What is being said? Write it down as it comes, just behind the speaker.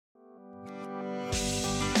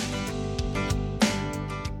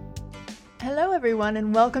Hello everyone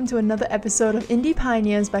and welcome to another episode of Indie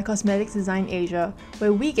Pioneers by Cosmetics Design Asia,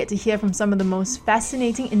 where we get to hear from some of the most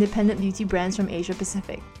fascinating independent beauty brands from Asia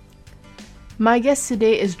Pacific. My guest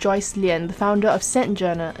today is Joyce Lien, the founder of Scent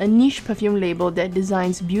Journal, a niche perfume label that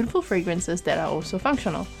designs beautiful fragrances that are also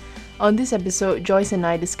functional. On this episode, Joyce and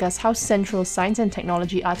I discuss how central science and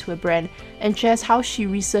technology are to a brand and shares how she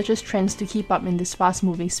researches trends to keep up in this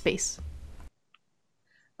fast-moving space.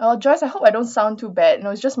 Joyce, I hope I don't sound too bad.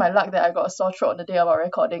 It's just my luck that I got a sore throat on the day of our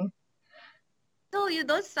recording. No, you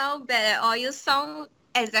don't sound bad at all. You sound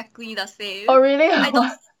exactly the same. Oh, really? I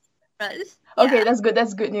don't Okay, Yeah.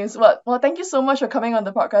 that's good news. Well, thank you so much for coming on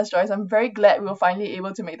the podcast, Joyce. I'm very glad we were finally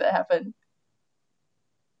able to make that happen.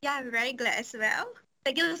 Yeah, I'm very glad as well.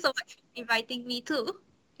 Thank you so much for inviting me too.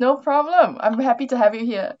 No problem. I'm happy to have you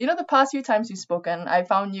here. The past few times we've spoken, I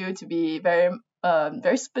found you to be very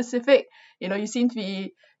specific.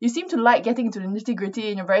 You seem to like getting into the nitty-gritty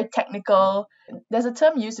and you're very technical. There's a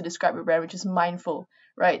term used to describe your brand, which is mindful,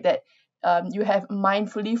 right? That you have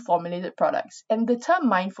mindfully formulated products. And the term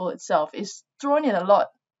mindful itself is thrown in a lot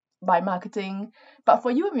by marketing. But for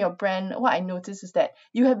you and your brand, what I noticed is that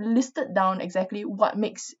you have listed down exactly what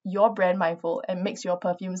makes your brand mindful and makes your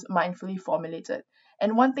perfumes mindfully formulated.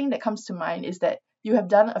 And one thing that comes to mind is that you have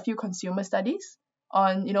done a few consumer studies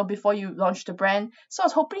on, before you launched the brand. So I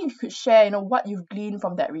was hoping you could share, what you've gleaned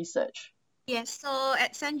from that research. Yes, so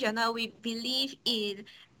at Scent Journal, we believe in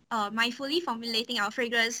mindfully formulating our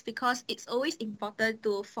fragrance because it's always important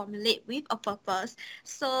to formulate with a purpose.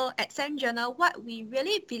 So at Scent Journal, what we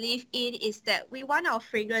really believe in is that we want our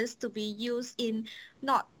fragrance to be used in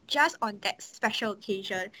not just on that special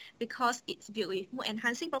occasion because it's built with mood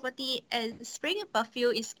enhancing property, and spraying a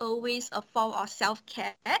perfume is always a form of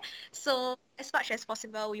self-care. So as much as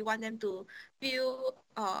possible, we want them to feel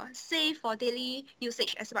safe for daily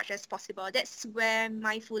usage as much as possible. That's where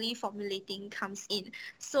mindfully formulating comes in.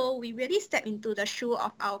 So we really step into the shoe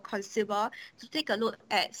of our consumer to take a look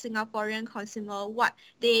at Singaporean consumer, what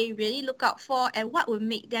they really look out for and what would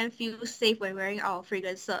make them feel safe when wearing our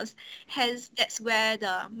fragrances. Hence, that's where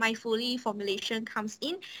the mindfully formulation comes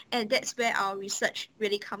in, and that's where our research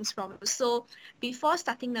really comes from. So before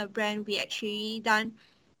starting the brand, we actually done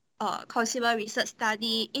consumer research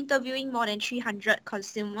study interviewing more than 300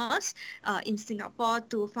 consumers in Singapore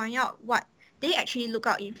to find out what they actually look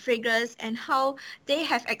out in fragrance and how they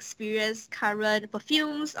have experienced current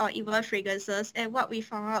perfumes or even fragrances. And what we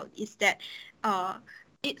found out is that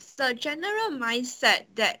it's a general mindset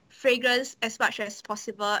that fragrance as much as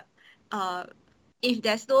possible, if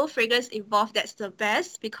there's no fragrance involved, that's the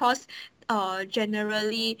best because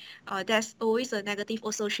generally there's always a negative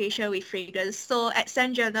association with fragrance. So at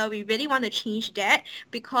Scent Journal, we really want to change that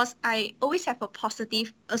because I always have a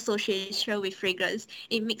positive association with fragrance.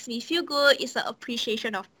 It makes me feel good. It's an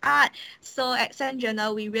appreciation of art. So at Scent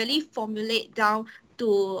Journal, we really formulate down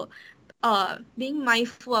to being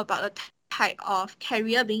mindful about the type of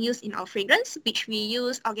carrier being used in our fragrance, which we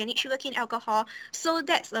use organic sugarcane alcohol. So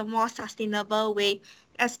that's a more sustainable way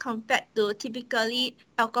as compared to typically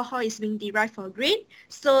alcohol is being derived from grain.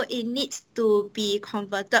 So it needs to be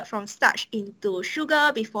converted from starch into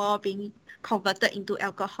sugar before being converted into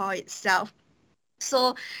alcohol itself.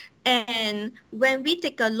 So, and when we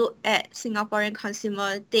take a look at Singaporean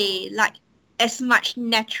consumer, they like as much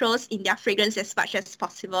naturals in their fragrance as much as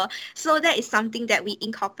possible. So that is something that we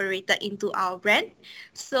incorporated into our brand.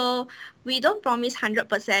 So we don't promise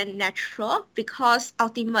 100% natural because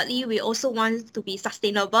ultimately we also want to be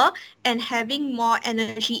sustainable and having more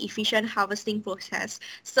energy efficient harvesting process.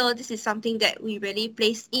 So this is something that we really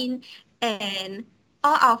place in, and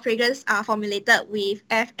all our fragrances are formulated with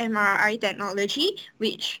fMRI technology,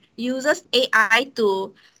 which uses AI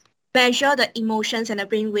to measure the emotions and the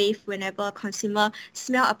brainwave whenever a consumer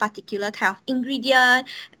smell a particular type of ingredient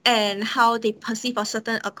and how they perceive a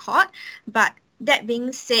certain accord. But that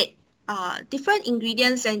being said, different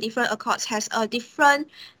ingredients and different accords has a different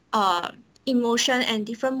emotion and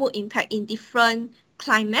different mood impact in different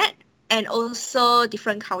climate and also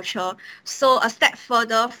different culture. So a step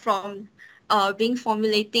further from being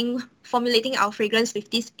formulating our fragrance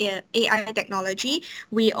with this AI technology,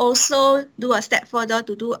 we also do a step further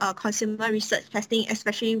to do a consumer research testing,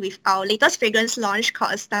 especially with our latest fragrance launch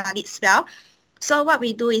called A Studied Spell. So what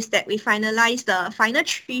we do is that we finalize the final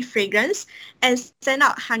 3 fragrance and send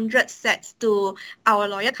out 100 sets to our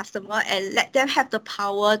loyal customer and let them have the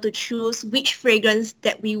power to choose which fragrance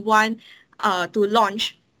that we want to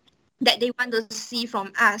launch, that they want to see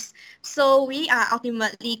from us. So we are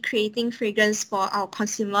ultimately creating fragrance for our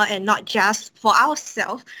consumer and not just for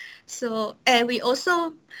ourselves. So, and we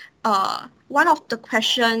also, one of the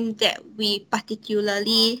questions that we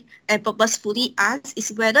particularly and purposefully ask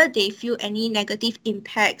is whether they feel any negative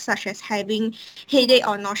impact, such as having headache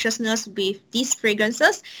or nauseousness with these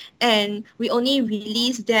fragrances, and we only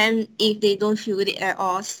release them if they don't feel it at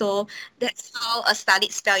all. So that's how a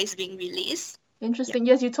studied spell is being released. Interesting.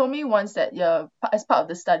 Yes, you told me once that as part of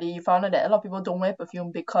the study, you found out that a lot of people don't wear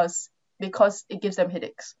perfume because it gives them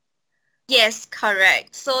headaches. Yes,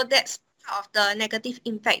 correct. So that's part of the negative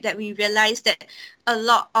impact that we realize that a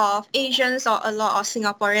lot of Asians or a lot of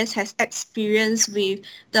Singaporeans has experienced with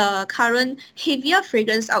the current heavier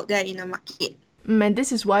fragrance out there in the market. And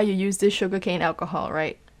this is why you use this sugarcane alcohol,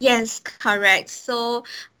 right? Yes, correct. So,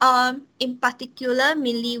 in particular,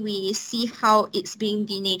 mainly we see how it's being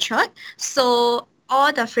denatured. So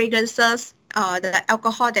all the fragrances, the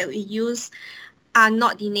alcohol that we use are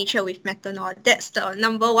not denatured with methanol. That's the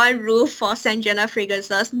number one rule for Sanjana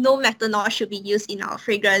fragrances. No methanol should be used in our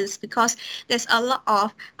fragrance because there's a lot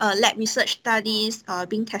of lab research studies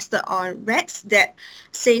being tested on rats that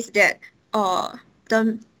says that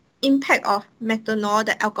the impact of methanol,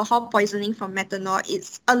 the alcohol poisoning from methanol,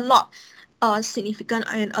 is a lot significant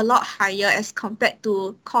and a lot higher as compared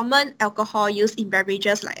to common alcohol used in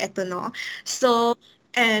beverages like ethanol. So,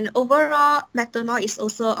 and overall, methanol is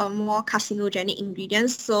also a more carcinogenic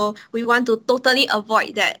ingredient. So we want to totally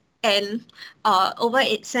avoid that. And over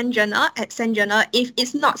at Sanjana, if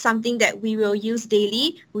it's not something that we will use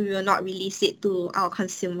daily, we will not release it to our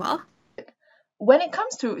consumer. When it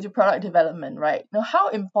comes to product development, right? Now, how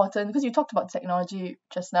important, because you talked about technology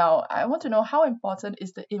just now, I want to know how important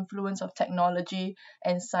is the influence of technology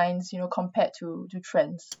and science, compared to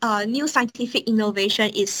trends? New scientific innovation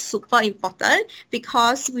is super important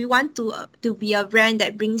because we want to be a brand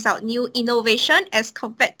that brings out new innovation as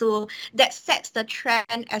compared to that sets the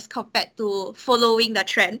trend as compared to following the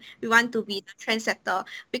trend. We want to be the trendsetter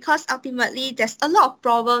because ultimately there's a lot of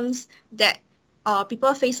problems that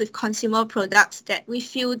people face with consumer products that we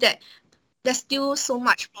feel that there's still so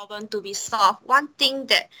much problem to be solved. One thing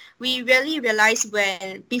that we really realized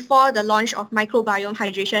when before the launch of microbiome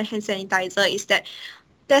hydration hand sanitizer is that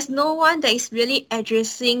there's no one that is really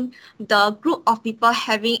addressing the group of people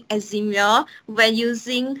having eczema when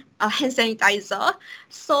using a hand sanitizer.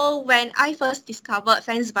 So when I first discovered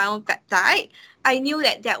Fans Biome Peptide, I knew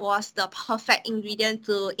that that was the perfect ingredient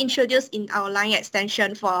to introduce in our line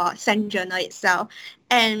extension for Sanjana itself.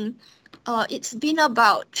 And it's been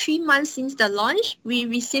about 3 months since the launch. We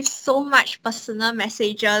received so much personal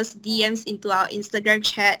messages, DMs into our Instagram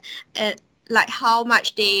chat, and like how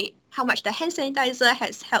much the hand sanitizer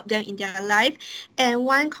has helped them in their life. And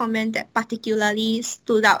one comment that particularly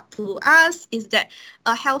stood out to us is that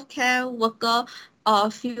a healthcare worker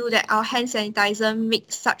feel that our hand sanitizer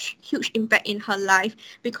makes such huge impact in her life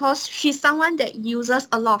because she's someone that uses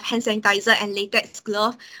a lot of hand sanitizer and latex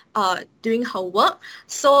glove during her work.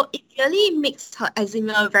 So it really makes her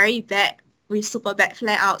eczema very bad with super bad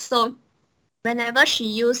flare out. So whenever she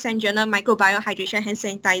uses Sanjana microbiome hydration hand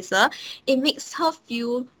sanitizer, it makes her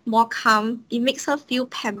feel more calm, it makes her feel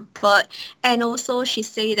pampered, and also she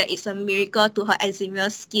say that it's a miracle to her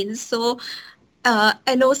eczema skin. So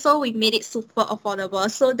and also we made it super affordable.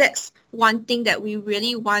 So that's one thing that we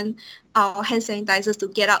really want our hand sanitizers to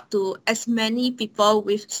get out to as many people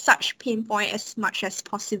with such pain point as much as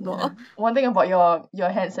possible. Yeah. One thing about your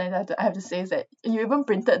hand sanitizer, I have to say, is that you even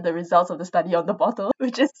printed the results of the study on the bottle,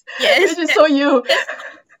 which is so you.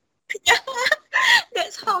 Yeah,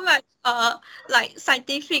 that's how much like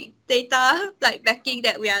scientific data like backing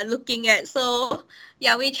that we are looking at. So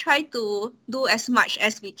yeah, we try to do as much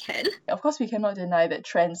as we can. Of course, we cannot deny that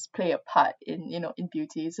trends play a part in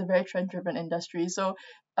beauty. It's a very trend-driven industry. So,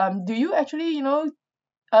 do you actually,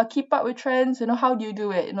 keep up with trends? How do you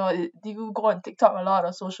do it? Do you go on TikTok a lot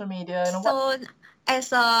or social media? So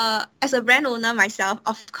as a brand owner myself,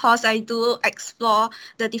 of course I do explore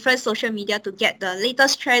the different social media to get the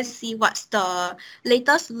latest trends, see what's the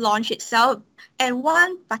latest launch itself. And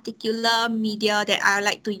one particular media that I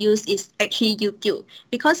like to use is actually YouTube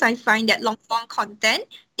because I find that long form content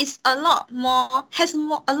is a lot more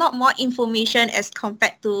a lot more information as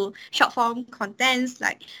compared to short form contents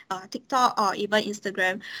like TikTok or even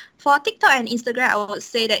Instagram. For TikTok and Instagram, I would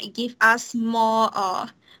say that it gives us more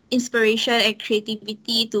inspiration and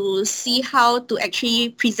creativity to see how to actually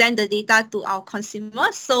present the data to our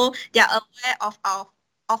consumers so they are aware of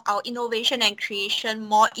our innovation and creation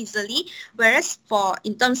more easily. Whereas for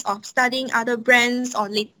in terms of studying other brands or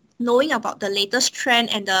knowing about the latest trend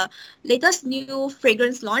and the latest new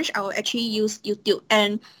fragrance launch, I will actually use YouTube.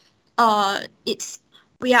 And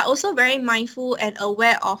we are also very mindful and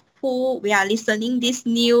aware of who we are listening this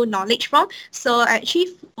new knowledge from. So I actually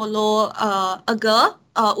follow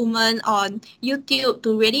a woman on YouTube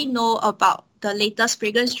to really know about the latest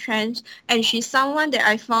fragrance trends. And she's someone that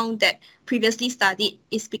I found that previously studied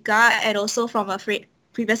ISPICA and also from a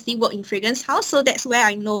previously worked in fragrance house. So that's where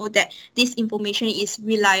I know that this information is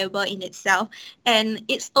reliable in itself. And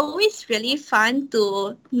it's always really fun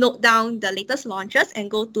to note down the latest launches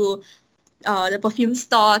and go to the perfume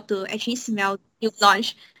store to actually smell new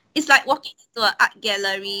launch. It's like walking into an art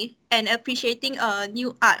gallery and appreciating a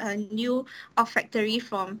new art, a new olfactory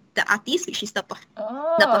from the artist, which is the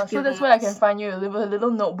So that's perfume. where I can find you with a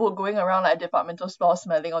little notebook going around like a departmental store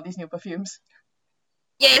smelling all these new perfumes.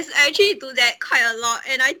 Yes, I actually do that quite a lot,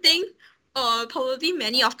 and I think probably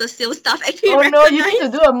many of the sales staff actually Oh no, you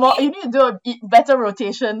need to recognize you need to do a better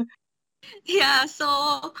rotation. Yeah,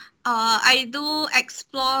 so I do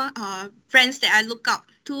explore brands that I look up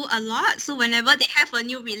to a lot. So whenever they have a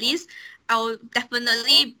new release, I'll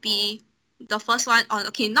definitely be the first one on,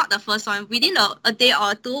 okay, not the first one, within a day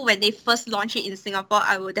or two when they first launch it in Singapore,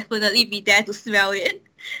 I will definitely be there to smell it.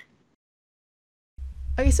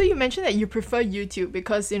 Okay, so you mentioned that you prefer YouTube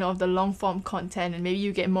because, of the long form content and maybe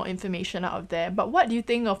you get more information out of there. But what do you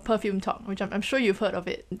think of Perfume Talk, which I'm sure you've heard of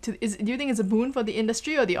it? Do you think it's a boon for the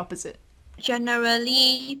industry or the opposite?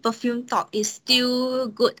 Generally, Perfume Talk is still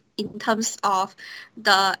good in terms of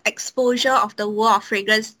the exposure of the world of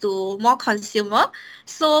fragrance to more consumer.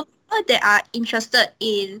 So people that are interested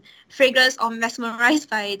in fragrance or mesmerized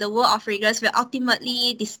by the world of fragrance will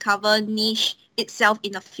ultimately discover niche itself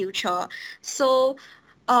in the future. So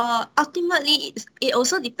ultimately, it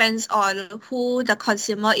also depends on who the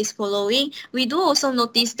consumer is following. We do also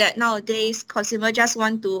notice that nowadays consumer just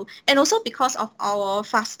want to, and also because of how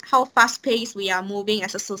fast paced we are moving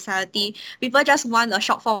as a society, people just want a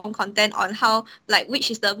short form content on how, like, which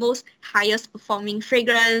is the most highest performing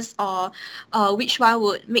fragrance or which one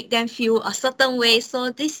would make them feel a certain way. So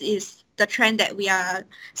this is the trend that we are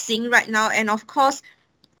seeing right now, and of course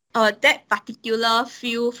that particular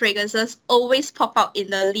few fragrances always pop out in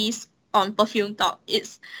the list on Perfume Talk.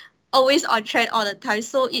 It's always on trend all the time.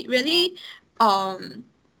 So it really, I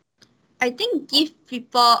think, give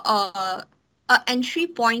people a entry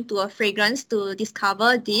point to a fragrance to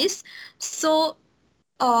discover this. So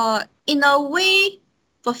in a way,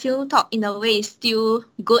 Perfume Talk in a way is still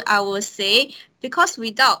good, I would say, because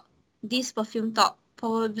without this Perfume Talk,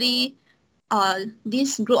 probably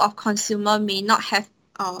this group of consumer may not have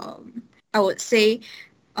I would say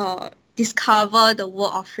discover the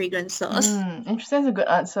world of fragrances. Interesting. That's a good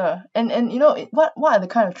answer. And what are the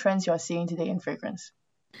kind of trends you're seeing today in fragrance?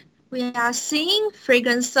 We are seeing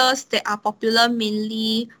fragrances that are popular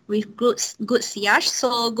mainly with good sillage,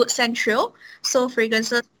 so good central. So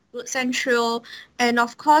fragrances good central, and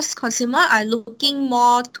of course, consumer are looking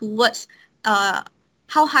more towards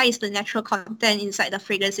how high is the natural content inside the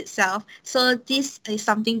fragrance itself. So this is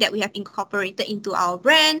something that we have incorporated into our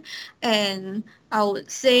brand, and I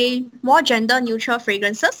would say more gender neutral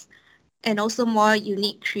fragrances and also more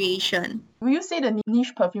unique creation. Will you say the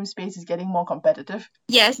niche perfume space is getting more competitive?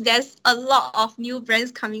 Yes, there's a lot of new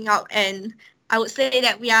brands coming out, and I would say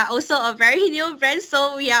that we are also a very new brand,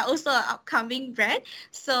 so we are also an upcoming brand.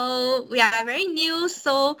 So we are very new.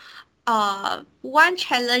 So one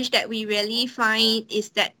challenge that we really find is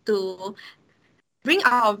that to bring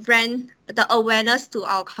our brand the awareness to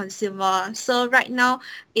our consumer. So right now,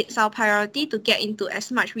 it's our priority to get into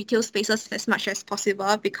as much retail spaces as much as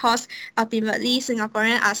possible because ultimately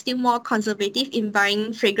Singaporeans are still more conservative in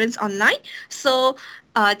buying fragrance online. So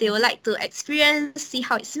they would like to experience, see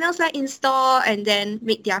how it smells like in store, and then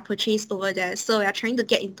make their purchase over there. So we are trying to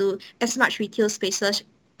get into as much retail spaces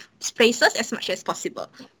as much as possible.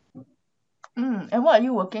 And what are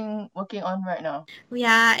you working on right now? We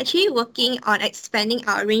are actually working on expanding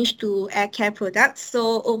our range to air care products.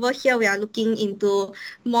 So over here, we are looking into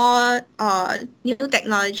more new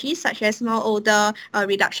technologies such as more odor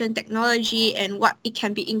reduction technology and what it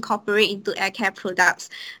can be incorporated into air care products.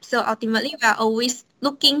 So ultimately, we are always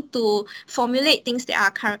looking to formulate things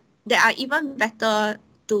that are even better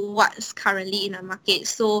to what's currently in the market.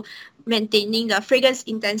 So maintaining the fragrance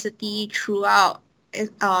intensity throughout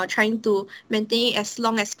trying to maintain it as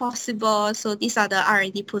long as possible. So these are the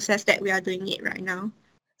R&D process that we are doing it right now.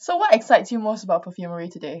 So what excites you most about perfumery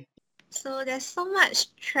today? So there's so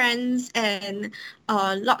much trends and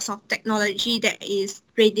lots of technology that is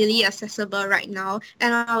readily accessible right now.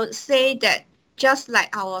 And I would say that just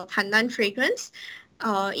like our pandan fragrance,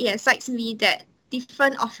 it excites me that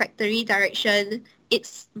different olfactory direction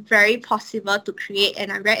it's very possible to create,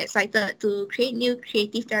 and I'm very excited to create new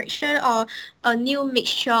creative direction or a new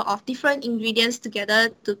mixture of different ingredients together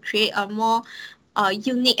to create a more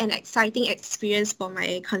unique and exciting experience for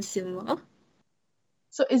my consumer.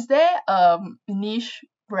 So is there a niche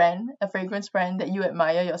brand, a fragrance brand that you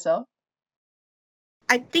admire yourself?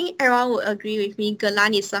 I think everyone would agree with me.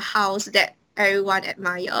 Guerlain is a house that everyone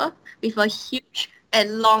admire with a huge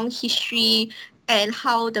and long history, and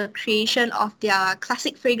how the creation of their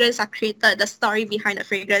classic fragrance are created. The story behind the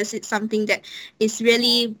fragrance is something that is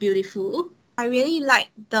really beautiful. I really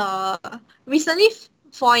recently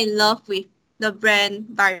fall in love with the brand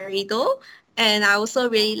Byredo, and I also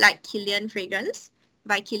really like Kilian fragrance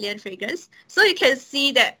by Kilian Fragrance. So you can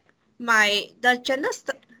see that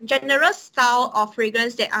the general style of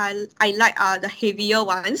fragrance that I like are the heavier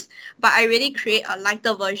ones, but I really create a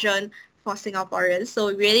lighter version for Singaporeans.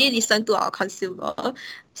 So really listen to our consumer,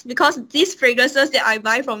 because these fragrances that I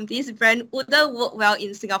buy from this brand wouldn't work well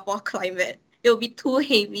in Singapore climate. It will be too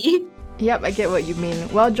heavy. Yep, I get what you mean.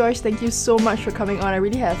 Well, Joyce, thank you so much for coming on. I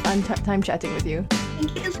really had a fun time chatting with you.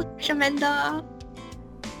 Thank you so much, Amanda.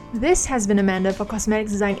 This has been Amanda for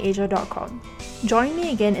CosmeticsDesignAsia.com. Join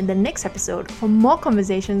me again in the next episode for more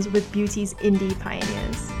conversations with beauty's indie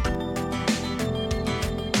pioneers.